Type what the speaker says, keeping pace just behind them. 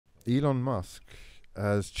Elon Musk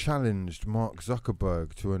has challenged Mark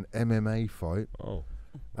Zuckerberg to an MMA fight. Oh.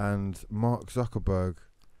 And Mark Zuckerberg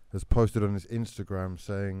has posted on his Instagram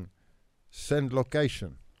saying, "Send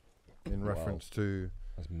location," in reference to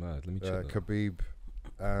that's mad. Let me check that. Khabib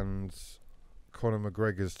and Conor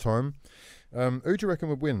McGregor's time. Who do you reckon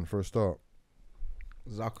would win for a start?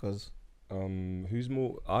 Zuckers. Who's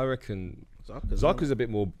more? I reckon Zucker's a bit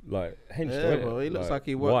more like hench. Yeah, bro. He looks like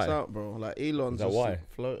he works out, bro. Like Elon's just why?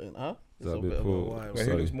 Floating, huh? Is that a bit poor? Wait,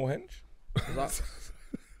 who looks more hench?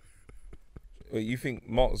 Wait, you think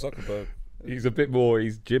Mark Zuckerberg? He's a bit more.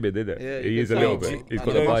 He's gymming, isn't it? Yeah, he is a little bit. He's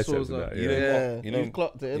got the biceps and that. Yeah, you know, you've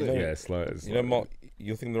clocked it, innit? Yeah, slightly. You know, Mark.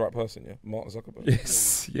 You're thinking the right person, yeah. Mark Zuckerberg.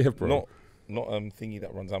 Yes, yeah, bro. Not thingy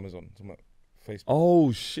that runs Amazon. Facebook.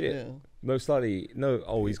 Oh shit. Yeah. No, slightly. No.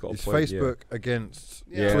 Oh, he's got a It's point. Facebook against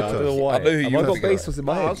Yeah, Twitter. I don't know why. I know who Have you I got think of. Bezos in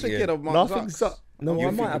my head. I was thinking of Mark Zucks. No, You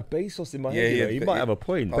I might think- have Bezos in my Yeah, head. yeah, You might have a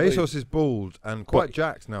point. Bezos is bald and quite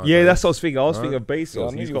jacked now. Yeah, that's what I was thinking. I was Right. thinking of Bezos. Yeah, I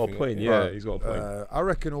knew He's you got were a point. thinking- Yeah, Right. he's got a point. I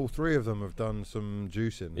reckon all three of them have done some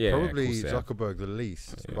juicing. Yeah, of Probably course they have. Zuckerberg the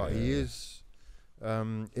least, Yeah. but he is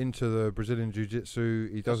into the Brazilian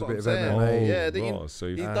jiu-jitsu. He does a bit of That's what I'm MMA. saying. Oh, Yeah, right, so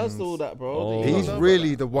he you- does all that, bro. Oh. He's does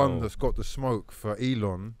really that. the one Oh. that's got the smoke for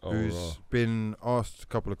Elon, Oh, who's right. been asked a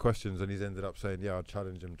couple of questions and he's ended up saying, "Yeah, I'd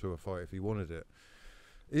challenge him to a fight if he wanted it."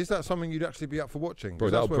 Is that something you'd actually be up for watching? Bro,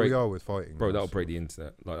 'Cause that'll that's where we break- are with fighting. Bro, guys. that'll break the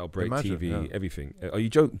internet. Like, that'll break Imagine, TV, yeah. everything. Are you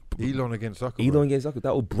joking? Elon against Zuckerberg. Elon against Zuckerberg.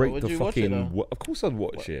 That will break would the you watch it, fucking. though? Of course, I'd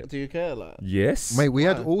watch it. Do you care, like? Yes, Mate, we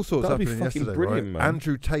had Why? all sorts That'd be happening fucking yesterday, brilliant, right? man.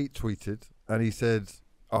 Andrew Tate tweeted and he said,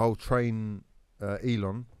 "I'll train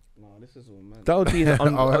Elon. No, this is all man. that would be.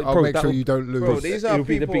 I'll bro, make that sure would- you don't lose." Bro, these are It'll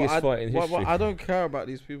be the people. biggest fight in history. I don't care about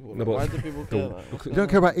these people. No, Like, but- why do people care? Like, You don't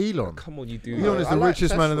care about Elon. Come on, you do. Elon is I the like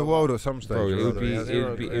richest man in the Tesla, world at some stage. Bro, or it would other. be. He has zero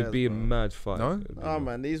It'd be a cares, mad fight. No? oh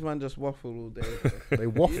man, these man just waffle all day. They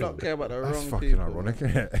waffle. You don't care about the That's wrong fucking people. ironic.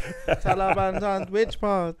 Taliban's on which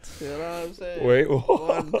part? You know what I'm saying? Wait,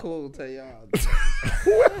 One cool to yard.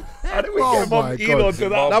 How did we Oh get from my Elon God. to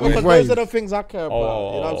that? No, because Wait. those are the things I care about. You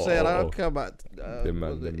know what I'm saying? I Oh. don't care about The man,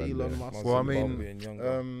 was it the man, Elon yeah. Musk. Well, I Zimbabwe and mean,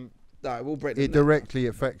 younger. Nah, we'll break the it neck. directly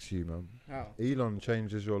affects you, man. How? Elon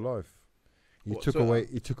changes your life. He What, took Twitter? away.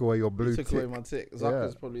 He took away your blue He took tick away my tick.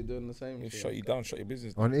 Zucker's Yeah. probably doing the same He'll shit. shut you down, shut your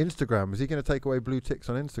business. on Instagram. Is he going to take away blue ticks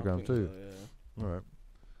on I Instagram think too? so, yeah. All right.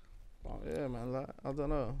 Oh, yeah, man. Like, I don't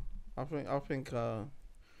know. I think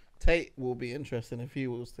Tate will be interesting if he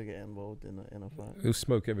was to get involved in a fight. He'll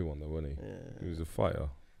smoke everyone though, won't he? Yeah. He was a fighter.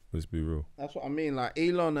 Let's be real. That's what I mean. Like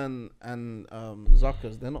Elon and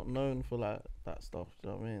Zuckers, they're not known for like that stuff. Do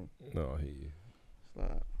you know what I mean? No, I hear you. It's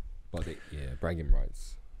like, But bragging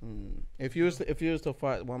rights. if you was to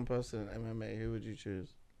fight one person in MMA, who would you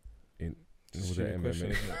choose? Was it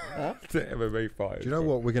MMA? Huh? The MMA fight. Do you know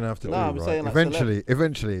what we're going to have to do? I'm Right? saying like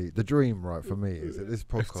Eventually, the dream, right, for me is that this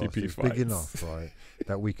podcast FTP is fights. big enough, right,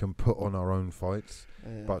 that we can put on our own fights.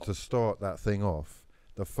 Yeah. But to start that thing off,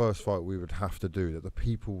 the first fight we would have to do that the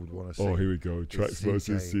people would want to see. Oh, here we go. Trax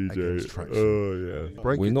versus CJ against CJ. Trax. Oh, yeah.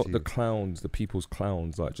 Break We're it not to the you. clowns, the people's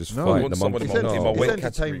clowns, like just No, fight I want the someone monkey. in my No. weight It's category.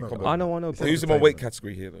 entertainment, Come bro. on. I know. So who's in my weight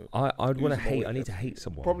category here, though? I'd want to Who's in my hate. weight I need to category? hate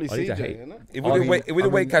someone. Probably I need to CJ, hate. innit? If I we're mean, the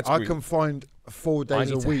weight category, I can find 4 days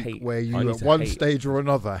need a to week hate. where I you, need at to one hate. stage or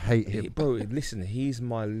another, hate him. Bro, listen, he's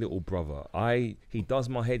my little brother. He does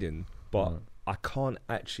my head in, but I can't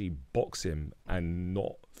actually box him and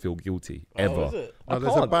not feel guilty ever. is it? I No,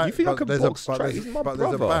 there's a can't. bag, You think I but can there's box a, but Trax? there's, He's my but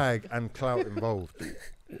brother. there's a bag and clout involved.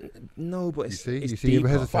 No, but You it's see, it's you see, you deeper.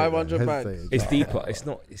 hesitate. 500 bags. hesitated. It's deeper. It's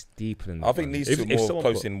not. It's deeper than that. I think man. these If- two are if more someone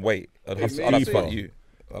close got- in weight. I'd have It's to deeper. fight you.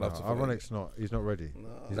 I'd have to fight you. Ironik's not. He's not ready.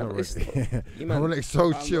 He's No, not it's ready. You man- Ironik's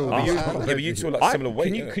so chill. But He's you- not Yeah, but ready. you two are like similar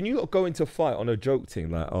weight. innit? Can you go into a fight on a joke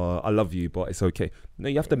thing like, "Oh, I love you, but it's okay"? No,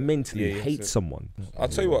 you have to mentally Yeah, hate so- someone. I'll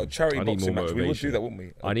tell you what, a charity I need boxing more match, we would motivation. do that, wouldn't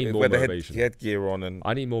we? I need If more we had the motivation. headgear on and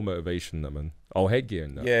I need more motivation, than that man. Oh, headgear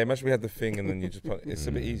and that. yeah, imagine we had the thing and then you just put, it's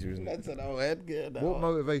a bit easier, isn't it? That's an old headgear now. What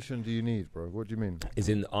motivation do you need, bro? What do you mean? Is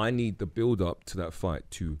in I need the build up to that fight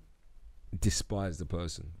to despise the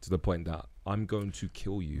person to the point that I'm going to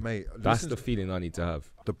kill you. Mate, That's listen the to feeling I need to have.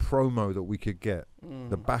 the promo that we could get,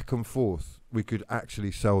 the back and forth, we could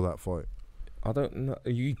actually sell that fight. I don't know.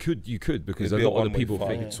 You could because It'd a be a lot of the one-way people fight.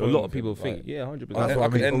 think. Yeah. A lot of people Like- think. Yeah, 100%. That's what I I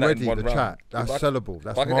could mean. end that in Already, one the round. chat, that's If I could- sellable.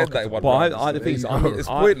 That's I could end that in marketable. one But round. I the thing is, There you go. It's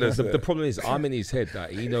pointless. The problem is, I'm in his head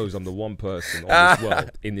that he knows I'm the one person on this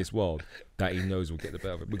world, in this world, that he knows will get the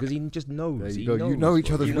better of it because he just knows. There you He go. knows, You know each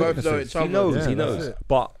bro. other's You both know weaknesses. each other. He knows. Yeah, he that's knows. it.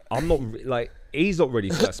 But I'm not like he's not ready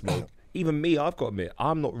for that smoke. even me, I've got to admit,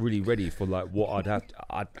 I'm not really ready for like what I'd have to,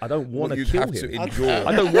 I don't want to kill have him. to endure.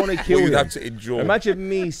 I don't want to kill him. You'd have to endure. Imagine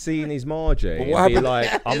me seeing his Marjay But and what be happened-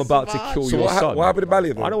 like, I'm His about to Marjay. kill So your son. what happened to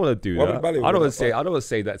Bali? I don't want to do What that. happened to Bali? I don't want to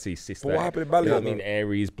say that to his sister. But what happened to Bali? You know what I mean?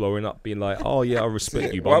 Aries blowing up, being like, oh yeah, I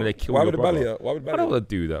respect you, but What I'm gonna kill what your happened to brother. Bali? What happened to I don't Bali? want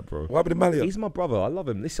to do that, bro. What happened to Malia? He's my brother. I love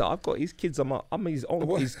him. Listen, I've got his kids. I'm his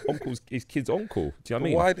uncle. His uncle's his kid's uncle. Do you know what I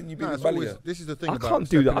mean? Why didn't you be No, with it's always, Malia? this is the thing. I about can't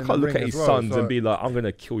do that. stepping I in can't the look ring at as his well. sons It's and like- be like, I'm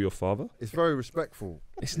gonna kill your father. It's very respectful.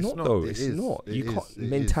 It's not though. It It's is. not. It You is. can't It is.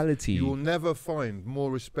 mentality. You will never find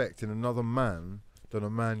more respect in another man than a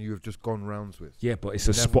man you have just gone rounds with. Yeah, but it's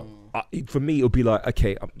a Never. spot. For me, it'll be like,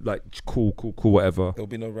 okay, I'm like cool, whatever. There'll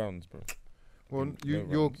be no rounds, bro. Well, No you're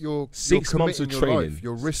rounds. 6 months of committing your training. life.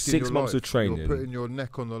 You're risking 6 your months life. of training. You're putting your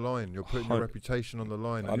neck on the line. You're putting your Hun- reputation on the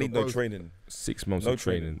line. I and need you're no both- training. 6 months No of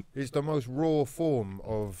training. It's the most raw form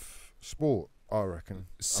of sport, I reckon.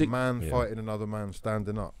 A man fighting another man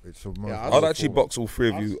standing up. It's the most. Yeah, raw I'd actually form. box all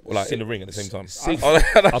three of you, like in the ring at the same time. Six- I'd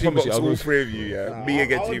actually promise you, box I all will. three of you. Yeah, me I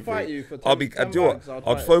against would you fight three. you for 10, I'll be. 10 Do you know bags, what? I'd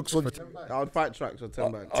I'd fight. focus on. I would fight Trax for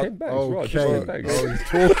 10 bags. 10 bags, right? Just Okay. 10 bags. Oh, he's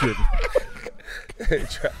talking. No,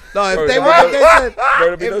 if Bro, they no, were, they said, Bro,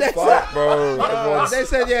 there'll be If no they fight, bro. if Everyone's- they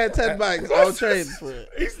said, yeah, 10 bags, I'll train for it.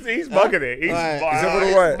 He's mugging it. He's Right. Is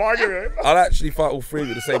everyone alright? mugging it. I'll actually fight all three of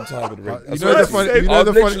you at the same time in the ring. You I know swear the to funny- you. you know I'll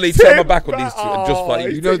the funny- literally turn my back on these two and just fight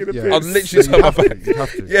you. You know, taking a yeah. piss. I'll literally You turn my have to, back. you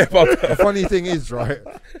have to. Yeah, but The funny thing is, right,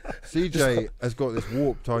 CJ has got this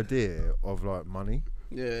warped idea of like money.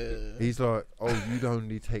 Yeah. He's like, oh, you'd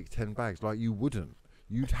only take 10 bags. Like, you wouldn't.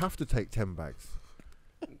 You'd have to take 10 bags.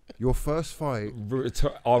 Your first fight.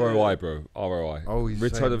 ROI, bro. ROI. Oh, he's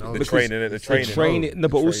Return saying, of- oh, the because training, the training. training. No,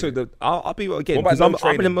 but The also training. I'll be again What about because no I'm in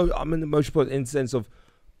training? I'm in the emotional part in the sense of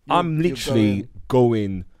You're- I'm you're literally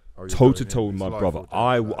going Oh, you're toe to going toe in. with It's my life brother. or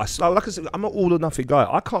death. Like I said, I'm not all or nothing guy.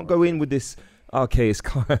 I can't go in with this. Okay, it's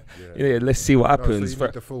kind of, Yeah. let's see what No, so happens. you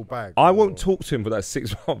need the full bag. I won't Or- talk to him for that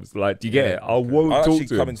 6 months. Like, do you get Yeah, it? I won't I'll talk actually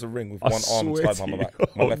to come him. into the ring with I one arm swear tied to behind my you.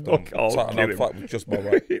 back, my I'll left knock- arm, I'll tight, and kill I'll him. fight with just my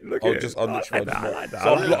right. Look I'll at just, it. I'll I literally, like that.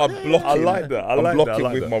 so I'm blocking. I like that. I I'm like blocking that. I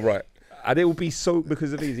like with that. my right. And it will be so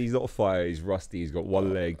because of he's not a fighter. He's rusty. He's got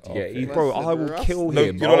one leg. Okay. Yeah, bro. I will kill No,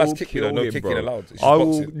 him. you're I not allowed will to kick me, kill no him, kicking bro. allowed. It's just I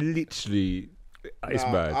will boxing. literally. It's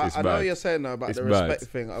Nah, mad. It's I know mad. you're saying though about It's the mad.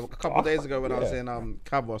 respect thing. A couple of days ago when I was in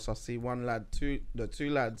Cabos, I see one lad, two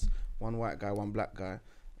lads, one white guy, one black guy,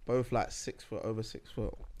 both like 6 foot, over 6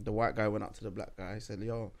 foot. The white guy went up to the black guy. He said,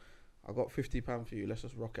 "Yo, I got £50 for you. Let's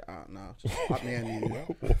just rock it out now. Just up me and you."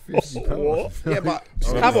 What? Yeah, but it's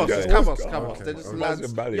Oh, Cabos, okay. it's Cabos, Okay. Cabos. They're just Okay.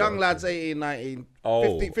 lads, Okay. young lads, 18, 19,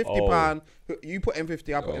 Oh, 50 oh. pound. You put in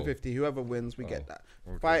 50, I put in Oh. 50. Whoever wins, we get that.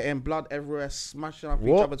 Okay. Fighting, blood everywhere, smashing off each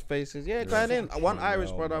What? other's faces. Yeah, going in. One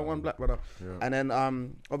Irish brother, one black brother. Yeah. And then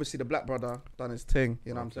obviously the black brother done his thing,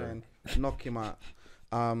 you know what I'm saying? Knock him out.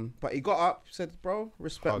 But he got up, said, "Bro,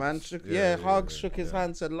 respect, Hugs. man." Shook, Yeah, hugs, yeah, shook his yeah.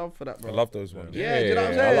 hand, said, "Love for that, I bro." love those ones. Yeah, do you know what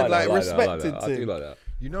I'm I saying? that, Like, I respected I do to- like that.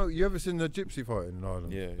 You know, you ever seen the gypsy fighting in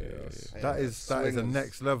Ireland? Yeah. That is a Swingers.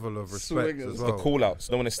 next level of respect Swingers. as The well. call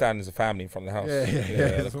outs. No one is standing as a family in front of the house. Yeah,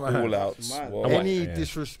 the it's mad. call outs. It's mad. Well, Any Yeah.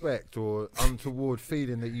 disrespect or untoward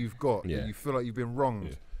feeling that you've got, Yeah. that you feel like you've been wronged,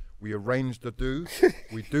 Yeah. we arrange the do,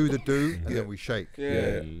 we do the do, and then we shake.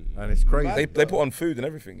 Yeah. And it's crazy. They put on food and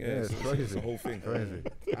everything. Yeah, Yeah, it's crazy. It's the whole thing. Crazy.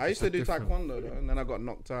 I used to do different. taekwondo though, and then I got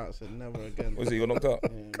knocked out. I said, "Never again." Was it you got knocked out?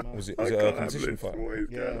 Yeah, man. Was it a competition fight?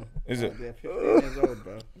 Yeah. Is it? Yeah, 15 years old,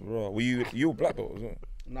 bro. Right. Were you a black belt? Was it?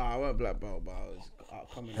 No, I weren't black belt, but I was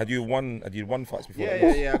coming. Had you won fights before?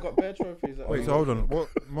 Yeah. I got bare trophies. at Wait, so hold on. What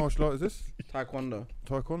martial art is this? Taekwondo.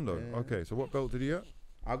 Taekwondo. Yeah. Okay, so what belt did you get?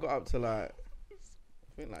 I got up to like,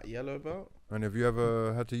 I think like yellow belt. And have you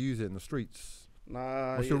ever had to use it in the streets?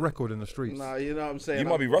 Nah. What's your record in the streets? Nah, you know what I'm saying. You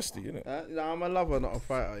might be rusty, innit? No, I'm a lover, not a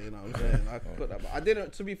fighter. You know what I'm saying. I could put that. But I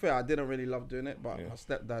didn't. To be fair, I didn't really love doing it. But Yeah. my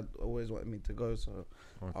stepdad always wanted me to go, so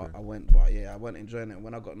Okay. I went. But yeah, I went enjoying it.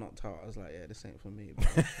 When I got knocked out, I was like, yeah, this ain't for me. Bro.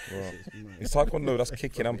 Right. This is mad. It's taekwondo. That's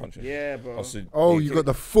kicking and punching. Yeah, bro. Oh, so Oh, they you kick- got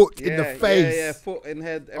the foot in the face. Yeah, foot in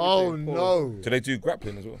head. Everything. Oh Pause. no. Do they do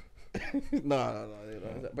grappling as well? no.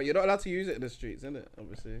 But you're not allowed to use it in the streets, isn't it?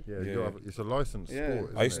 Obviously. Yeah, Yeah. you gotta have- it's a licensed Yeah.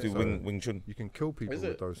 sport. I used to isn't do it? So Wing Chun. You can kill people Is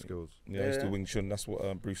with it? those skills. Yeah, I used to Yeah. Wing Chun. That's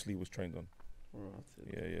what Bruce Lee was trained on.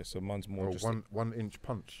 Yeah. So mine's more Or just. 1 inch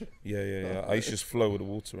punch. Yeah. I used to just flow with the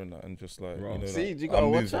water and that, and just like Right. you know. See, like, you gotta I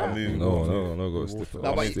watch move, out. I move. No, go The stiff. water.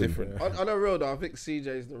 No, but it's different. On a real though, I think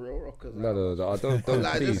CJ's the real rocker. No, I don't.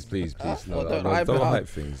 Like, please. No, don't no, hype don't it up. hype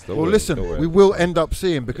things. Don't Well, worry, listen, don't worry. we will end up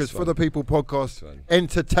seeing because It's for the fine. People podcast, It's fine.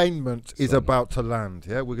 entertainment is fine. about to land.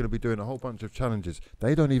 Yeah, we're going to be doing a whole bunch of challenges.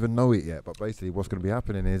 They don't even know it yet, but basically, what's going to be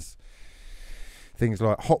happening is things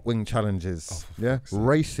like hot wing challenges,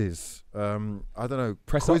 races, I don't know,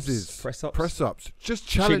 quizzes, press ups, just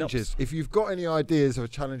challenges. If you've got any ideas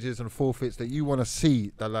of challenges and forfeits that you want to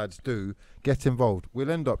see the lads do, get involved.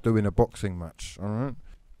 We'll end up doing a boxing match, all right?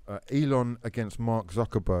 Elon against Mark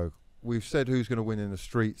Zuckerberg. We've said who's going to win in the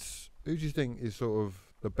streets. Who do you think is sort of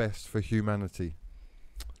the best for humanity?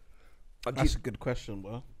 That's a good question,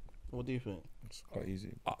 bro. What do you think? It's quite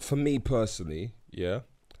easy. For me personally,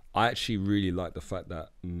 I actually really like the fact that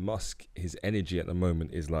Musk, his energy at the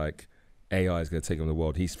moment is like AI is going to take on the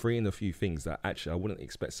world. He's freeing a few things that actually I wouldn't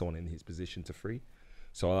expect someone in his position to free.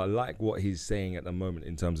 So I like what he's saying at the moment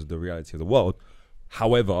in terms of the reality of the world.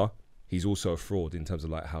 However, he's also a fraud in terms of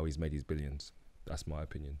like how he's made his billions. That's my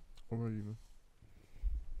opinion. What about you,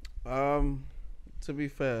 man? To be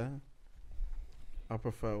fair, I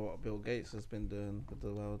prefer what Bill Gates has been doing with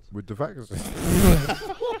the world. With the vaccine.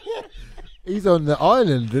 He's on the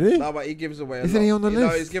island, isn't he? No, but he gives away. Isn't he on the list?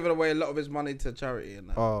 No, he's giving away a lot of his money to charity and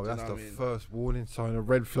that. Oh, that's the first warning sign, a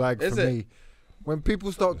red flag for me. When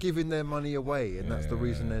people start giving their money away, and that's the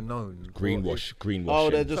reason they're known. Greenwash. Oh,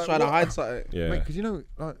 they're just trying to hide something. Yeah. Because you know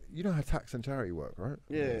how tax and charity work, right?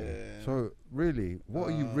 Yeah. So really, what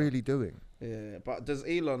are you really doing? Yeah, but does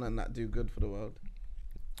Elon and that do good for the world?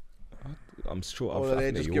 I'm sure. Or are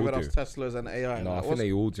they just giving us Teslas and AI? No, I think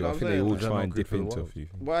they all do. I think they all try and dip into a few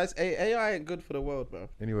things. Well, AI ain't good for the world, bro.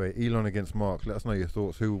 Anyway, Elon against Mark. Let us know your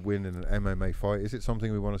thoughts. Who will win in an MMA fight? Is it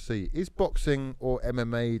something we want to see? Is boxing or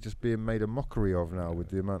MMA just being made a mockery of now with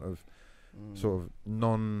the amount of sort of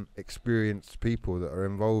non-experienced people that are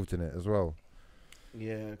involved in it as well?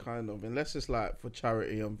 Yeah, kind of. Unless it's like for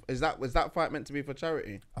charity. Was that fight meant to be for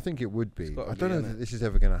charity? I think it would be. I don't know that this is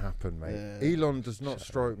ever going to happen, mate. Yeah. Elon does not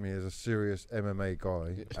strike me as a serious MMA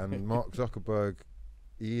guy, and Mark Zuckerberg,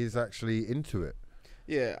 he is actually into it.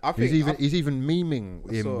 Yeah, I think he's even memeing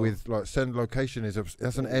him with like send location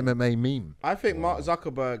that's an MMA meme. I think Mark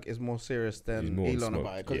Zuckerberg is more serious than Elon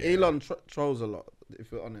about it because Elon trolls a lot.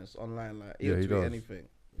 If you're honest, online, like he'll tweet anything.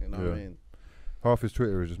 You know what I mean? Half his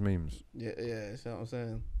Twitter is just memes. Yeah, that's what I'm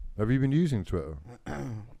saying. Have you been using Twitter?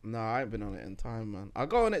 No, I ain't been on it in time, man. I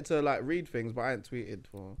go on it to like read things, but I ain't tweeted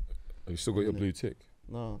for. Have you still got your blue tick?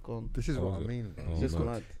 No, go on. This is what I mean.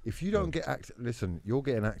 No. If you don't get active, listen, you're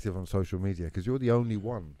getting active on social media because you're the only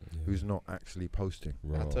one who's not actually posting.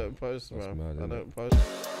 I don't post, bro. I don't post.